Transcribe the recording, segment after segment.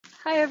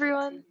Hi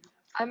everyone.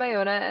 I'm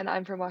Iona and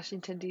I'm from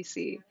Washington,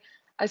 D.C.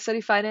 I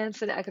study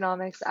finance and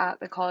economics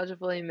at the College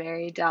of William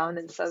Mary down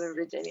in Southern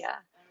Virginia.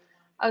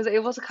 I was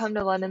able to come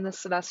to London this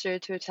semester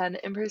to attend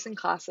in-person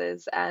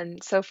classes,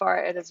 and so far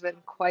it has been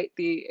quite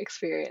the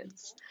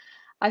experience.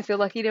 I feel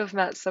lucky to have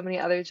met so many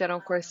other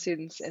general course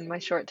students in my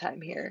short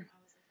time here.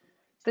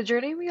 The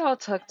journey we all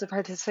took to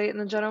participate in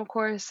the general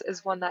course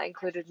is one that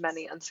included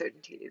many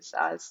uncertainties,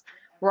 as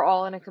we're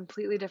all in a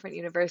completely different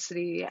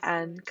university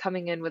and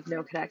coming in with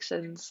no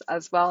connections,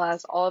 as well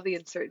as all of the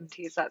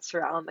uncertainties that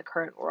surround the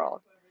current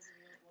world.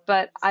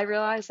 But I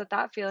realize that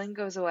that feeling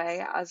goes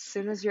away as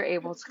soon as you're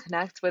able to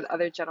connect with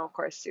other general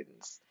course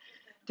students.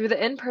 Through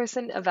the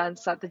in-person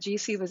events that the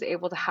GC was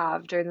able to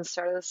have during the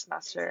start of the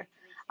semester,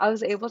 I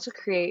was able to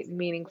create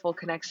meaningful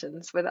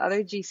connections with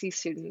other GC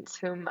students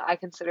whom I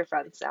consider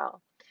friends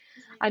now.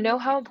 I know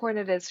how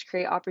important it is to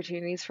create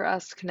opportunities for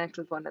us to connect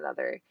with one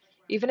another,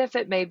 even if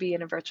it may be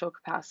in a virtual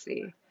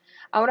capacity.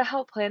 I want to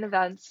help plan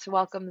events to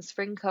welcome the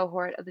spring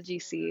cohort of the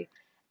GC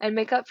and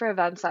make up for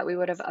events that we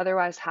would have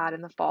otherwise had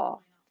in the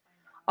fall.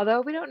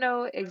 Although we don't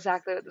know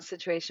exactly what the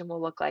situation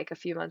will look like a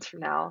few months from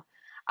now,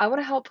 I want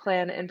to help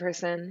plan in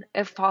person,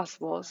 if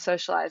possible,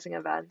 socializing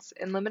events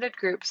in limited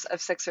groups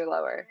of six or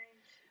lower.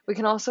 We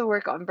can also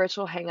work on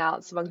virtual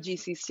hangouts among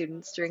GC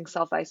students during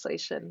self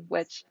isolation,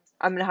 which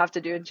I'm going to have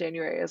to do in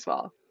January as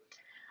well.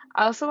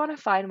 I also want to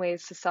find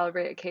ways to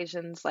celebrate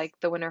occasions like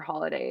the winter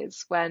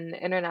holidays when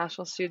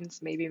international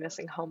students may be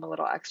missing home a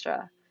little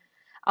extra.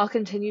 I'll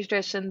continue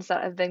traditions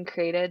that have been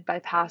created by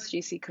past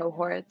GC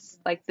cohorts,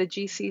 like the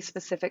GC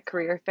specific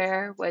career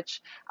fair,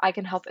 which I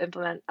can help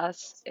implement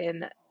us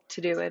in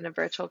to do in a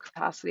virtual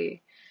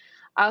capacity.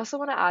 I also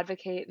want to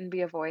advocate and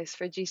be a voice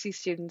for GC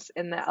students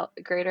in the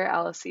greater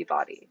LSE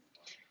body.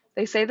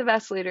 They say the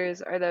best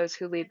leaders are those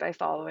who lead by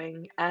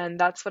following, and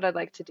that's what I'd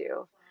like to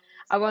do.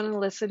 I want to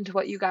listen to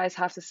what you guys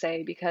have to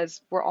say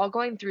because we're all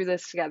going through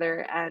this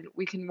together and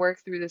we can work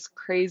through this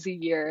crazy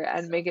year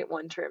and make it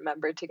one to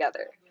remember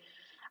together.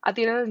 At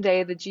the end of the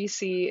day, the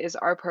GC is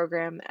our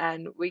program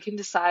and we can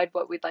decide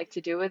what we'd like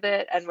to do with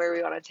it and where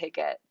we want to take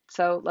it.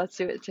 So let's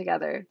do it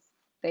together.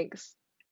 Thanks.